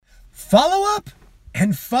Follow up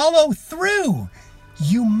and follow through.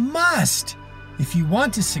 You must if you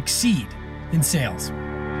want to succeed in sales.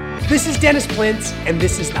 This is Dennis Plintz, and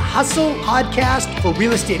this is the Hustle Podcast for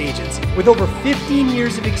real estate agents. With over 15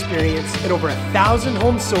 years of experience and over 1,000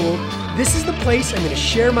 homes sold, this is the place I'm going to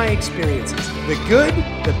share my experiences. The good,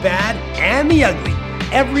 the bad, and the ugly.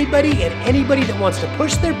 Everybody and anybody that wants to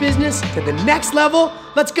push their business to the next level,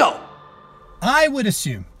 let's go. I would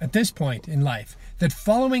assume at this point in life that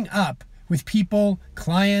following up with people,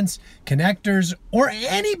 clients, connectors, or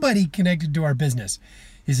anybody connected to our business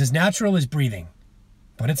is as natural as breathing.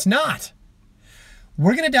 But it's not.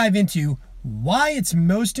 We're going to dive into why it's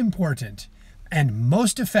most important and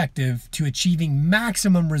most effective to achieving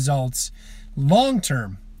maximum results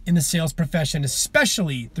long-term in the sales profession,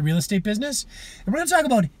 especially the real estate business. And we're going to talk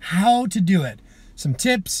about how to do it. Some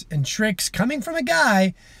tips and tricks coming from a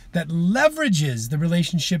guy that leverages the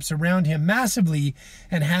relationships around him massively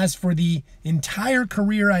and has for the entire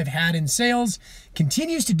career I've had in sales,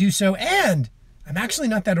 continues to do so, and I'm actually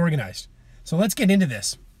not that organized. So let's get into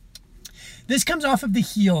this. This comes off of the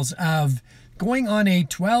heels of going on a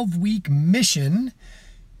 12-week mission.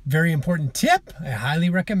 Very important tip. I highly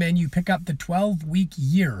recommend you pick up the 12-week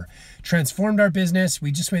year. Transformed our business.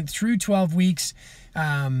 We just went through 12 weeks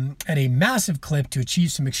at a massive clip to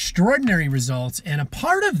achieve some extraordinary results. And a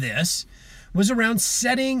part of this was around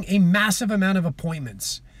setting a massive amount of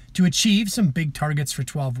appointments to achieve some big targets for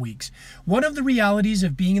 12 weeks. One of the realities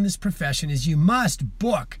of being in this profession is you must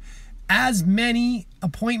book as many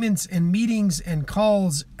appointments and meetings and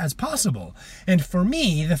calls as possible. And for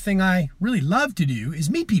me, the thing I really love to do is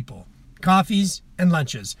meet people, coffees and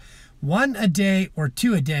lunches, 1 a day or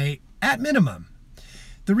 2 a day at minimum.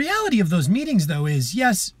 The reality of those meetings, though, is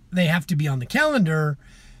yes, they have to be on the calendar,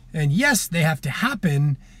 and yes, they have to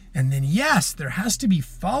happen, and then yes, there has to be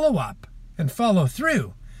follow-up and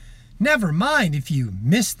follow-through. Never mind if you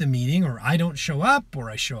miss the meeting or I don't show up or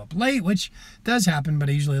I show up late, which does happen, but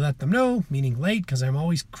I usually let them know, meaning late, because I'm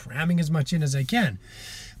always cramming as much in as I can.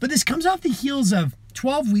 But this comes off the heels of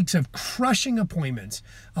 12 weeks of crushing appointments,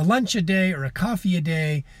 a lunch a day or a coffee a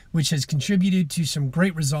day, which has contributed to some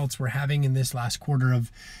great results we're having in this last quarter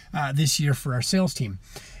of this year for our sales team.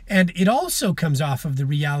 And it also comes off of the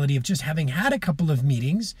reality of just having had a couple of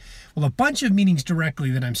meetings, well, a bunch of meetings directly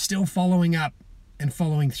that I'm still following up and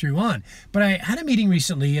following through on. But I had a meeting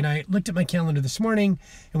recently and I looked at my calendar this morning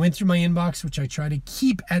and went through my inbox, which I try to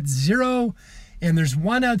keep at 0. And there's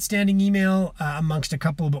one outstanding email amongst a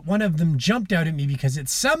couple, but one of them jumped out at me because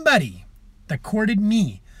it's somebody that courted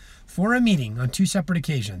me for a meeting on 2 separate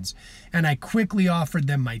occasions. And I quickly offered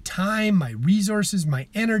them my time, my resources, my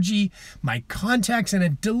energy, my contacts, and a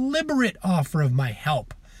deliberate offer of my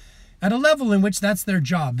help at a level in which that's their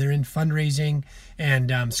job. They're in fundraising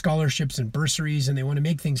and scholarships and bursaries, and they want to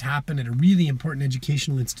make things happen at a really important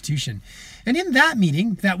educational institution. And in that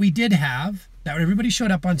meeting that we did have, that everybody showed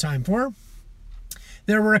up on time for,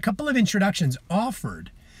 there were a couple of introductions offered.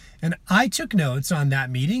 And I took notes on that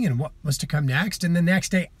meeting and what was to come next. And the next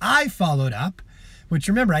day I followed up, which,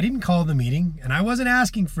 remember, I didn't call the meeting and I wasn't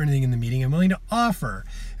asking for anything in the meeting. I'm willing to offer.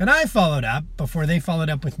 And I followed up before they followed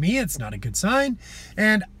up with me. It's not a good sign.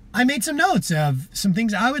 And I made some notes of some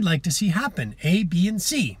things I would like to see happen, A, B, and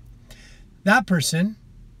C. That person,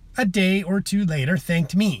 a day or 2 later,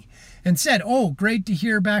 thanked me and said, "Oh, great to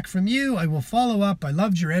hear back from you. I will follow up. I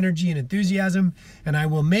loved your energy and enthusiasm, and I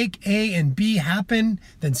will make A and B happen.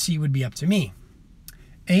 Then C would be up to me."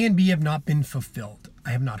 A and B have not been fulfilled. I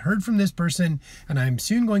have not heard from this person, and I'm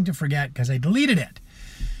soon going to forget because I deleted it.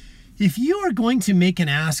 If you are going to make an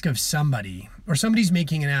ask of somebody, or somebody's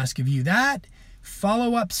making an ask of you, that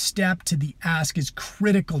follow-up step to the ask is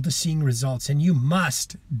critical to seeing results, and you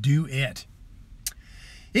must do it.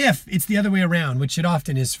 If it's the other way around, which it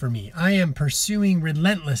often is for me, I am pursuing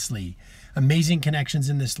relentlessly amazing connections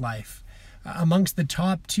in this life. Amongst the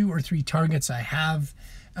top 2 or 3 targets I have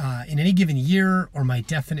in any given year, or my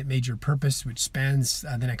definite major purpose, which spans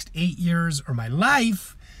the next 8 years, or my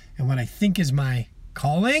life, and what I think is my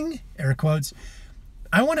calling, air quotes,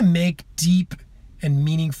 I want to make deep and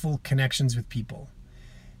meaningful connections with people.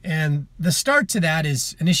 And the start to that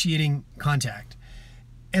is initiating contact.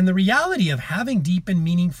 And the reality of having deep and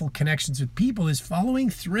meaningful connections with people is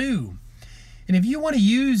following through. And if you want to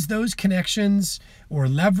use those connections or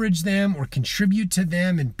leverage them or contribute to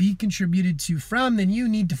them and be contributed to from, then you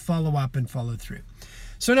need to follow up and follow through.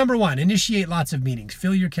 So number 1, initiate lots of meetings,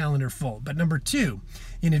 fill your calendar full. But number 2,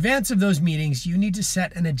 In advance of those meetings, you need to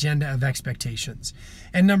set an agenda of expectations.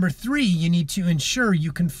 And number 3, you need to ensure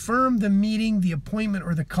you confirm the meeting, the appointment,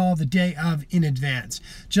 or the call the day of in advance.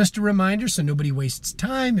 Just a reminder so nobody wastes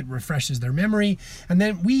time, it refreshes their memory. And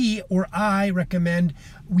then I recommend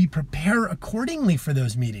we prepare accordingly for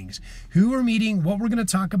those meetings. Who we're meeting, what we're going to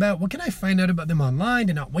talk about, what can I find out about them online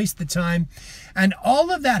to not waste the time. And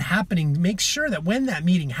all of that happening makes sure that when that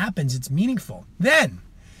meeting happens, it's meaningful. Then,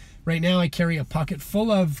 right now I carry a pocket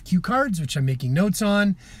full of cue cards, which I'm making notes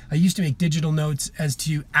on. I used to make digital notes as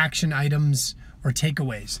to action items or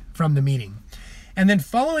takeaways from the meeting. And then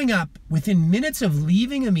following up within minutes of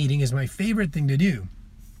leaving a meeting is my favorite thing to do.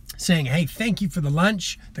 Saying, hey, thank you for the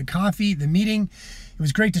lunch, the coffee, the meeting. It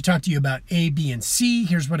was great to talk to you about A, B, and C.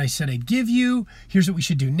 Here's what I said I'd give you. Here's what we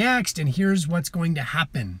should do next. And here's what's going to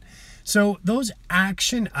happen. So those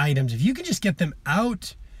action items, if you can just get them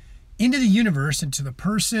out into the universe and to the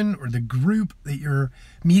person or the group that you're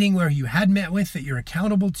meeting where you had met with, that you're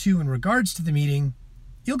accountable to in regards to the meeting,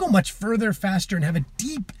 you'll go much further, faster, and have a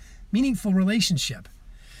deep, meaningful relationship.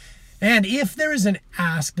 And if there is an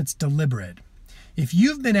ask that's deliberate, if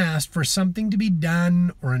you've been asked for something to be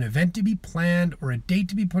done or an event to be planned or a date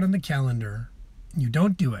to be put on the calendar, you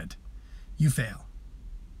don't do it, you fail.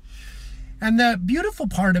 And the beautiful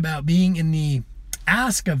part about being in the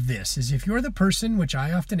ask of this is if you're the person, which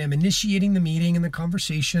I often am, initiating the meeting and the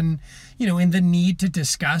conversation, in the need to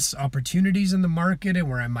discuss opportunities in the market and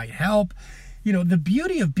where I might help, the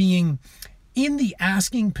beauty of being in the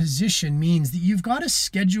asking position means that you've got a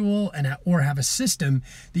schedule or have a system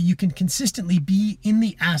that you can consistently be in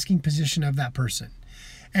the asking position of that person.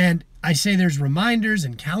 And I say there's reminders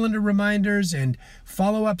and calendar reminders and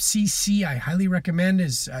follow-up CC. I highly recommend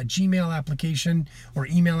is a Gmail application or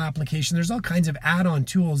email application. There's all kinds of add-on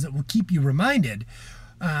tools that will keep you reminded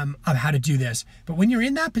of how to do this. But when you're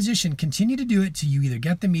in that position, continue to do it till you either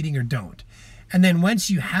get the meeting or don't. And then once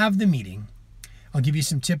you have the meeting, I'll give you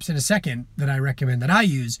some tips in a second that I recommend that I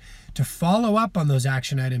use to follow up on those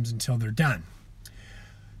action items until they're done.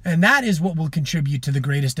 And that is what will contribute to the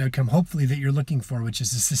greatest outcome, hopefully, that you're looking for, which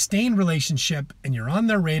is a sustained relationship, and you're on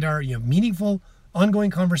their radar. You have meaningful, ongoing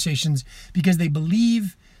conversations because they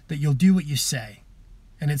believe that you'll do what you say.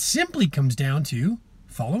 And it simply comes down to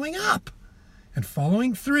following up and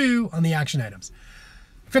following through on the action items.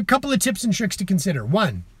 A couple of tips and tricks to consider.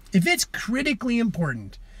 1, if it's critically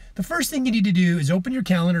important, the first thing you need to do is open your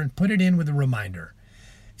calendar and put it in with a reminder.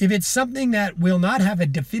 If it's something that will not have a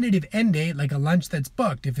definitive end date, like a lunch that's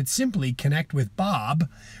booked, if it's simply connect with Bob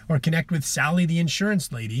or connect with Sally, the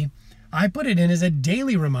insurance lady, I put it in as a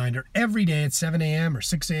daily reminder every day at 7 a.m. or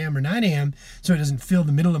 6 a.m. or 9 a.m. so it doesn't fill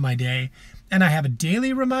the middle of my day. And I have a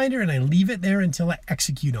daily reminder and I leave it there until I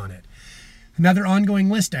execute on it. Another ongoing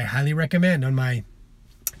list I highly recommend on my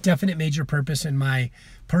definite major purpose and my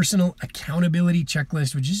personal accountability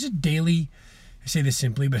checklist, which is a daily, I say this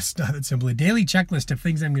simply, but it's not that simple, a daily checklist of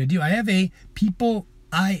things I'm going to do. I have a people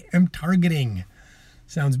I am targeting.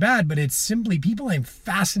 Sounds bad, but it's simply people I'm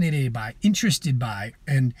fascinated by, interested by,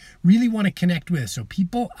 and really want to connect with. So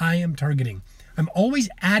people I am targeting. I'm always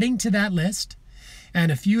adding to that list.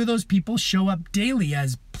 And a few of those people show up daily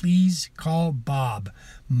as please call Bob,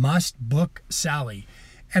 must book Sally.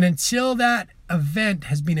 And until that event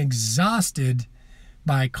has been exhausted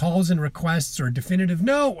by calls and requests or a definitive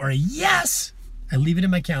no or a yes, I leave it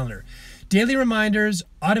in my calendar. Daily reminders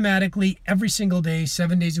automatically every single day,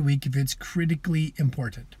 7 days a week if it's critically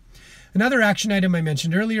important. Another action item I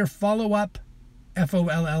mentioned earlier, follow up,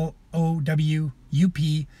 FOLLOWUP,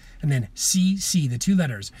 and then CC, the 2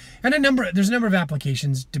 letters. And there's a number of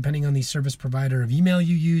applications depending on the service provider of email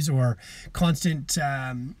you use, or Constant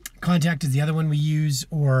Contact is the other one we use,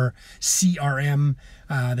 or CRM,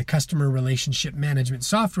 the customer relationship management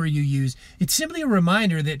software you use. It's simply a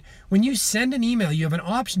reminder that when you send an email, you have an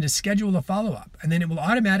option to schedule a follow-up, and then it will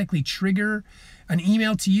automatically trigger an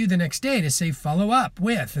email to you the next day to say follow up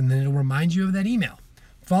with, and then it'll remind you of that email.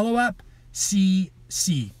 Follow up,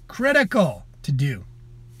 CC, critical to do.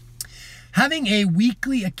 Having a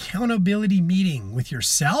weekly accountability meeting with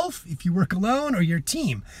yourself, if you work alone, or your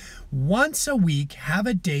team. Once a week, have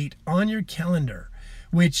a date on your calendar,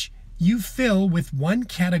 which you fill with one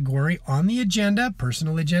category on the agenda,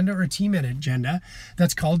 personal agenda or team agenda,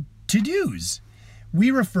 that's called to-dos. We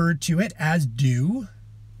refer to it as do,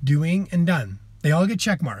 doing, and done. They all get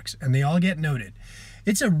check marks and they all get noted.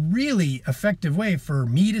 It's a really effective way for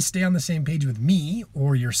me to stay on the same page with me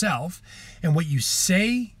or yourself, and what you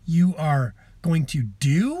say you are going to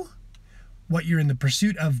do, what you're in the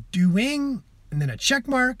pursuit of doing, and then a check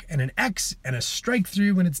mark and an X and a strike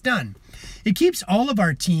through when it's done. It keeps all of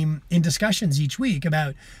our team in discussions each week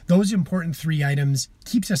about those important 3 items,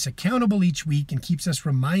 keeps us accountable each week, and keeps us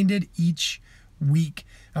reminded each week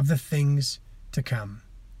of the things to come.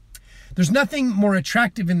 There's nothing more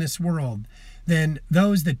attractive in this world than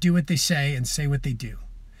those that do what they say and say what they do.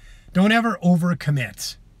 Don't ever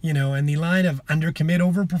overcommit, and the line of undercommit,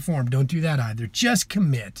 overperform. Don't do that either. Just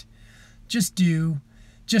commit. Just do.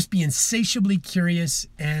 Just be insatiably curious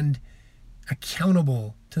and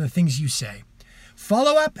accountable to the things you say.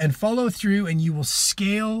 Follow up and follow through, and you will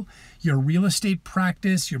scale your real estate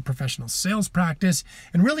practice, your professional sales practice,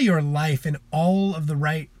 and really your life in all of the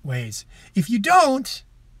right ways. If you don't,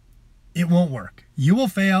 it won't work. You will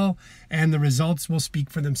fail, and the results will speak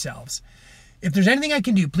for themselves. If there's anything I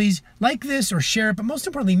can do, please like this or share it, but most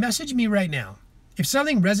importantly, message me right now. If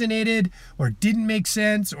something resonated or didn't make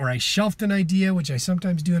sense, or I shelved an idea, which I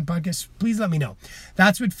sometimes do in podcasts, please let me know.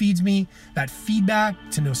 That's what feeds me, that feedback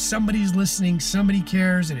to know somebody's listening, somebody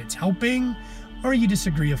cares, and it's helping. Or you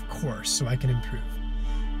disagree, of course, so I can improve.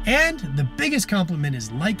 And the biggest compliment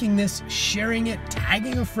is liking this, sharing it,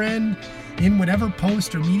 tagging a friend in whatever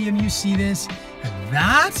post or medium you see this. And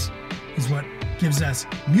that is what gives us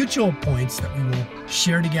mutual points that we will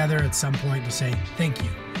share together at some point to say thank you.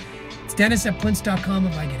 It's Dennis@Plintz.com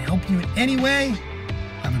if I can help you in any way.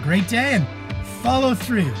 Have a great day and follow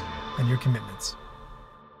through on your commitments.